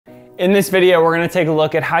In this video, we're going to take a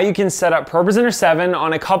look at how you can set up ProPresenter 7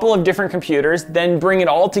 on a couple of different computers, then bring it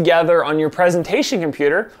all together on your presentation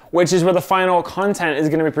computer, which is where the final content is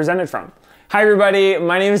going to be presented from. Hi everybody,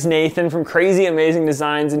 my name is Nathan from Crazy Amazing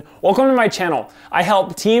Designs, and welcome to my channel. I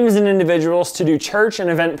help teams and individuals to do church and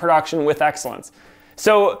event production with excellence.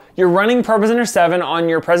 So you're running ProPresenter 7 on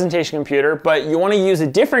your presentation computer, but you want to use a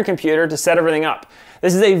different computer to set everything up.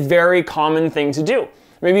 This is a very common thing to do.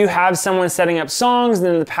 Maybe you have someone setting up songs, and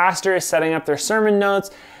then the pastor is setting up their sermon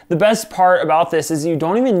notes. The best part about this is you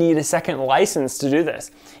don't even need a second license to do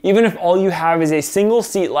this. Even if all you have is a single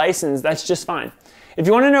seat license, that's just fine. If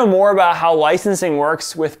you want to know more about how licensing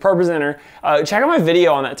works with ProPresenter, check out my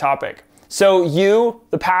video on that topic. So you,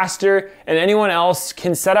 the pastor, and anyone else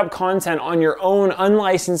can set up content on your own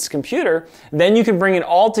unlicensed computer, then you can bring it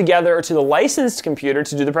all together to the licensed computer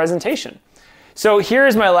to do the presentation. So here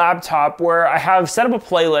is my laptop where I have set up a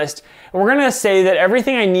playlist, and we're going to say that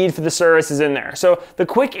everything I need for the service is in there. So the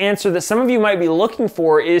quick answer that some of you might be looking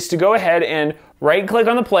for is to go ahead and right-click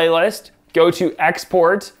on the playlist, go to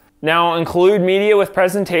Export, now include media with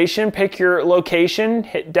presentation, pick your location,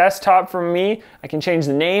 hit desktop from me, I can change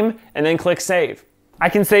the name, and then click Save. I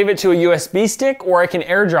can save it to a USB stick, or I can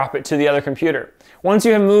airdrop it to the other computer. Once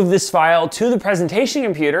you have moved this file to the presentation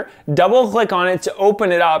computer, double click on it to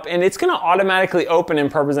open it up, and it's going to automatically open in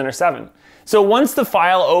ProPresenter 7. So once the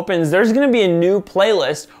file opens, there's going to be a new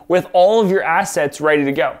playlist with all of your assets ready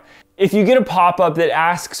to go. If you get a pop-up that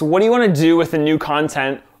asks, what do you want to do with the new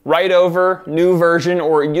content, write over, new version,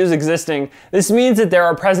 or use existing, this means that there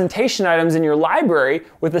are presentation items in your library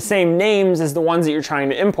with the same names as the ones that you're trying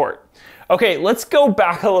to import. Okay, let's go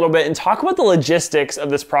back a little bit and talk about the logistics of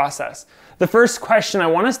this process. The first question I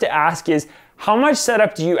want us to ask is, how much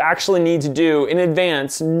setup do you actually need to do in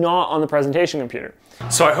advance, not on the presentation computer?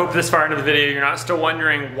 So I hope this far into the video you're not still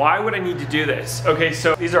wondering, why would I need to do this? Okay,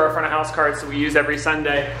 so these are our front of house cards that we use every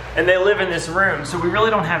Sunday, and they live in this room, so we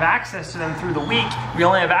really don't have access to them through the week. We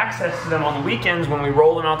only have access to them on the weekends when we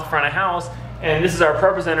roll them out the front of house. And this is our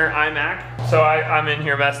ProPresenter iMac, so I'm in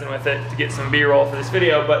here messing with it to get some B-roll for this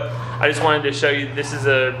video, but I just wanted to show you this is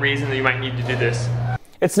a reason that you might need to do this.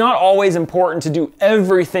 It's not always important to do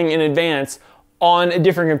everything in advance on a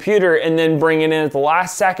different computer and then bring it in at the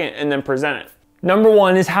last second and then present it. Number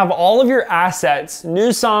one is have all of your assets,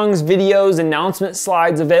 new songs, videos, announcement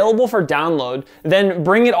slides available for download, then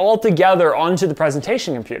bring it all together onto the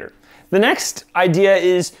presentation computer. The next idea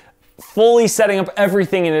is fully setting up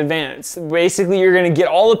everything in advance. Basically, you're going to get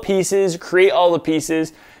all the pieces, create all the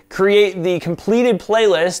pieces, create the completed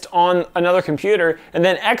playlist on another computer, and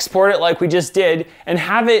then export it like we just did, and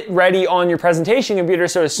have it ready on your presentation computer,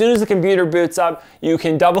 so as soon as the computer boots up, you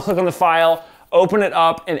can double click on the file, open it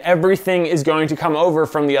up, and everything is going to come over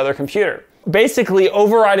from the other computer. Basically,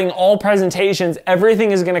 overriding all presentations,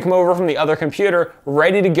 everything is going to come over from the other computer,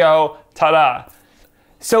 ready to go, ta-da.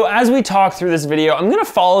 So as we talk through this video, I'm going to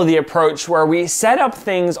follow the approach where we set up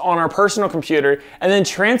things on our personal computer and then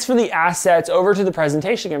transfer the assets over to the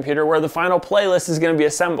presentation computer where the final playlist is going to be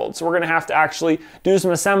assembled. So we're going to have to actually do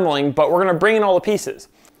some assembling, but we're going to bring in all the pieces.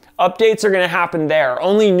 Updates are going to happen there.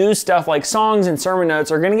 Only new stuff like songs and sermon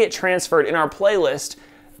notes are going to get transferred in our playlist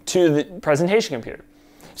to the presentation computer.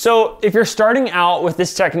 So if you're starting out with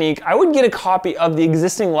this technique, I would get a copy of the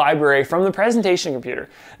existing library from the presentation computer.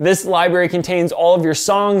 This library contains all of your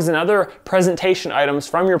songs and other presentation items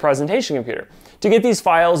from your presentation computer. To get these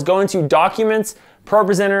files, go into Documents,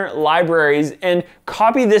 ProPresenter, Libraries, and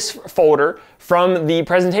copy this folder from the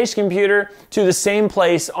presentation computer to the same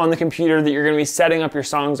place on the computer that you're going to be setting up your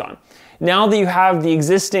songs on. Now that you have the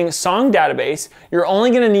existing song database, you're only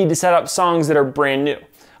going to need to set up songs that are brand new.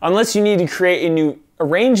 Unless you need to create a new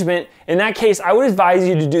arrangement, in that case, I would advise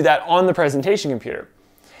you to do that on the presentation computer.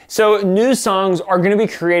 So new songs are going to be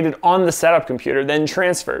created on the setup computer, then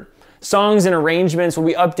transferred. Songs and arrangements will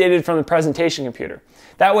be updated from the presentation computer.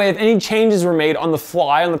 That way, if any changes were made on the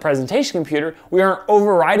fly on the presentation computer, we aren't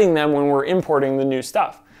overriding them when we're importing the new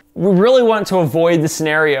stuff. We really want to avoid the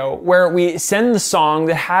scenario where we send the song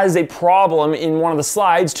that has a problem in one of the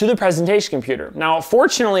slides to the presentation computer. Now,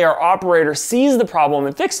 fortunately, our operator sees the problem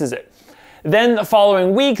and fixes it. Then the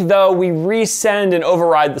following week, though, we resend and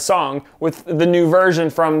override the song with the new version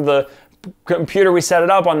from the computer we set it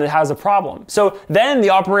up on that has a problem. So then the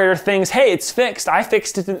operator thinks, hey, it's fixed. I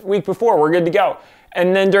fixed it the week before. We're good to go.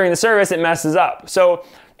 And then during the service, it messes up. So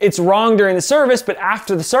it's wrong during the service, but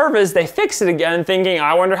after the service, they fix it again, thinking,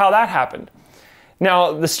 I wonder how that happened.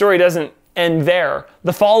 Now, the story doesn't end there.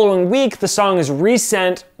 The following week, the song is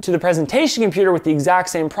resent to the presentation computer with the exact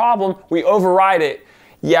same problem. We override it.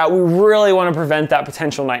 Yeah, we really want to prevent that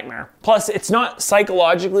potential nightmare. Plus, it's not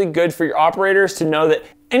psychologically good for your operators to know that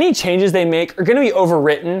any changes they make are going to be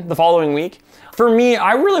overwritten the following week. For me,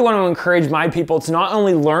 I really want to encourage my people to not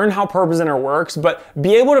only learn how ProPresenter works, but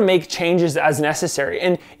be able to make changes as necessary.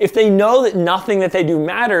 And if they know that nothing that they do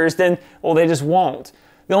matters, then, well, they just won't.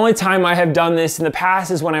 The only time I have done this in the past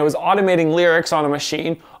is when I was automating lyrics on a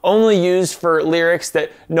machine, only used for lyrics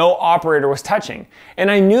that no operator was touching. And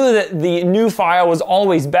I knew that the new file was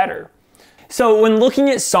always better. So when looking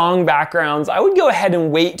at song backgrounds, I would go ahead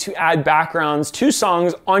and wait to add backgrounds to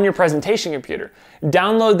songs on your presentation computer.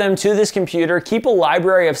 Download them to this computer, keep a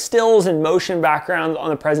library of stills and motion backgrounds on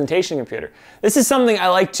the presentation computer. This is something I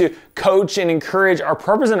like to coach and encourage our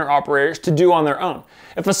ProPresenter operators to do on their own.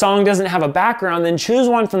 If a song doesn't have a background, then choose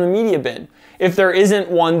one from the media bin. If there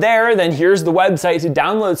isn't one there, then here's the website to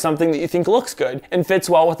download something that you think looks good and fits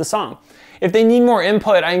well with the song. If they need more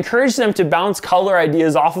input, I encourage them to bounce color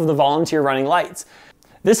ideas off of the volunteer running lights.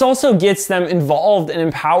 This also gets them involved and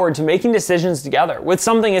empowered to making decisions together with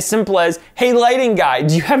something as simple as, hey lighting guy,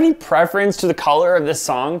 do you have any preference to the color of this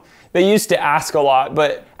song? They used to ask a lot,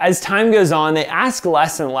 but as time goes on, they ask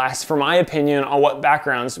less and less for my opinion on what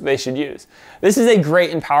backgrounds they should use. This is a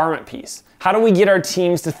great empowerment piece. How do we get our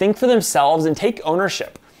teams to think for themselves and take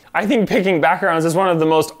ownership? I think picking backgrounds is one of the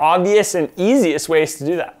most obvious and easiest ways to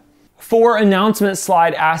do that. For announcement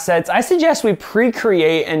slide assets, I suggest we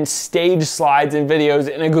pre-create and stage slides and videos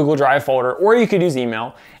in a Google Drive folder, or you could use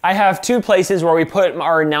email. I have two places where we put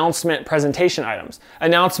our announcement presentation items.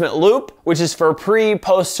 Announcement loop, which is for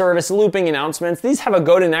pre-post service looping announcements. These have a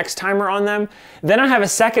go to next timer on them. Then I have a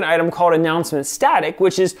second item called announcement static,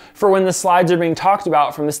 which is for when the slides are being talked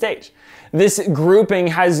about from the stage. This grouping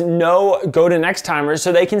has no go to next timers,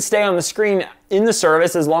 so they can stay on the screen in the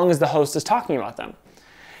service as long as the host is talking about them.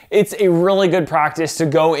 It's a really good practice to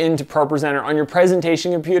go into ProPresenter on your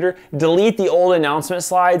presentation computer, delete the old announcement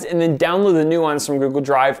slides, and then download the new ones from Google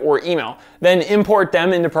Drive or email. Then import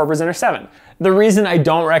them into ProPresenter 7. The reason I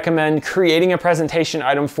don't recommend creating a presentation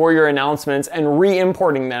item for your announcements and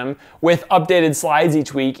re-importing them with updated slides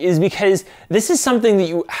each week is because this is something that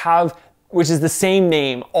you have which is the same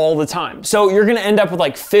name all the time. So you're gonna end up with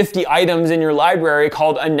like 50 items in your library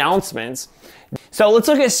called announcements. So let's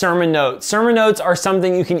look at sermon notes. Sermon notes are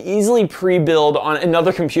something you can easily pre-build on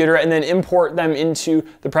another computer and then import them into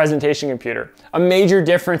the presentation computer. A major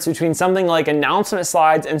difference between something like announcement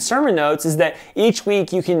slides and sermon notes is that each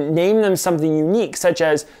week you can name them something unique, such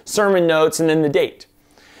as sermon notes and then the date.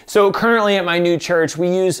 So currently at my new church, we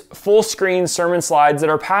use full screen sermon slides that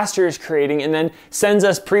our pastor is creating and then sends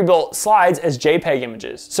us pre-built slides as JPEG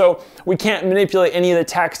images. So we can't manipulate any of the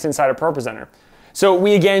text inside of ProPresenter. So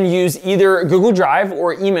we again use either Google Drive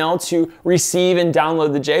or email to receive and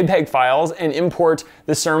download the JPEG files and import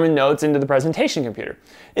the sermon notes into the presentation computer.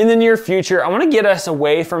 In the near future, I want to get us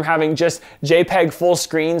away from having just JPEG full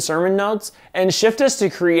screen sermon notes and shift us to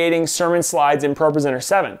creating sermon slides in ProPresenter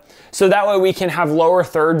 7. So that way we can have lower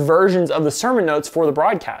third versions of the sermon notes for the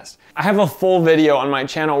broadcast. I have a full video on my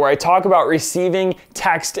channel where I talk about receiving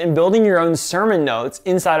text and building your own sermon notes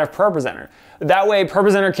inside of ProPresenter. That way,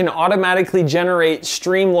 ProPresenter can automatically generate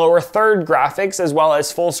stream lower third graphics as well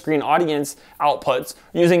as full screen audience outputs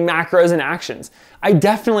using macros and actions. I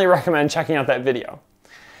definitely recommend checking out that video.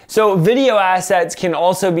 So video assets can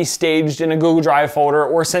also be staged in a Google Drive folder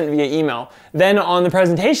or sent via email. Then on the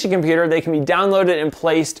presentation computer, they can be downloaded and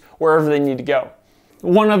placed wherever they need to go.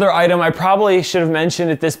 One other item I probably should have mentioned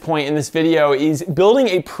at this point in this video is building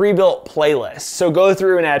a pre-built playlist. So go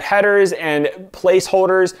through and add headers and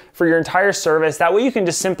placeholders for your entire service. That way you can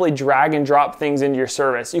just simply drag and drop things into your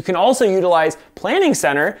service. You can also utilize Planning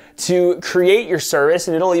Center to create your service,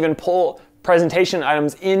 and it'll even pull presentation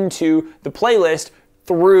items into the playlist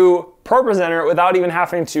through ProPresenter without even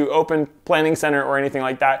having to open Planning Center or anything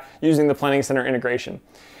like that using the Planning Center integration.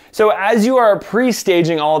 So as you are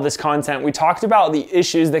pre-staging all of this content, we talked about the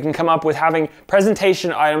issues that can come up with having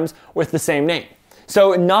presentation items with the same name.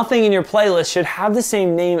 So nothing in your playlist should have the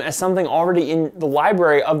same name as something already in the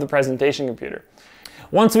library of the presentation computer.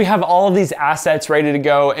 Once we have all of these assets ready to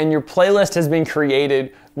go and your playlist has been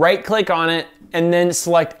created, right-click on it and then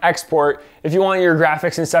select Export. If you want your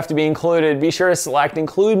graphics and stuff to be included, be sure to select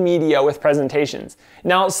Include Media with Presentations.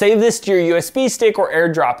 Now save this to your USB stick or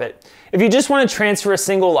AirDrop it. If you just want to transfer a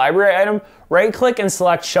single library item, right-click and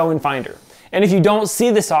select Show in Finder. And if you don't see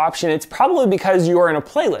this option, it's probably because you are in a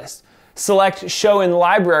playlist. Select Show in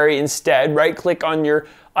Library instead, right-click on your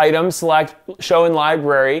item, select Show in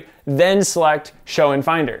Library, then select Show in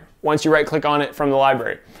Finder once you right-click on it from the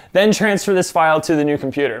library. Then transfer this file to the new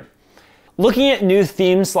computer. Looking at new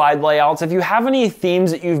theme slide layouts, if you have any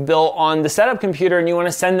themes that you've built on the setup computer and you want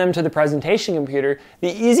to send them to the presentation computer,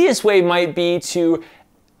 the easiest way might be to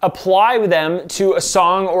apply them to a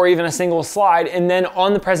song or even a single slide, and then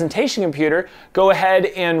on the presentation computer, go ahead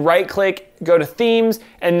and right-click, go to themes,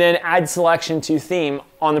 and then add selection to theme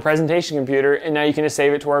on the presentation computer, and now you can just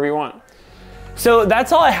save it to wherever you want. So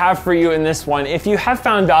that's all I have for you in this one. If you have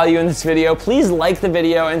found value in this video, please like the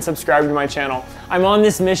video and subscribe to my channel. I'm on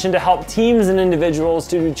this mission to help teams and individuals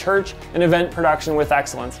to do church and event production with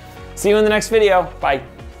excellence. See you in the next video. Bye.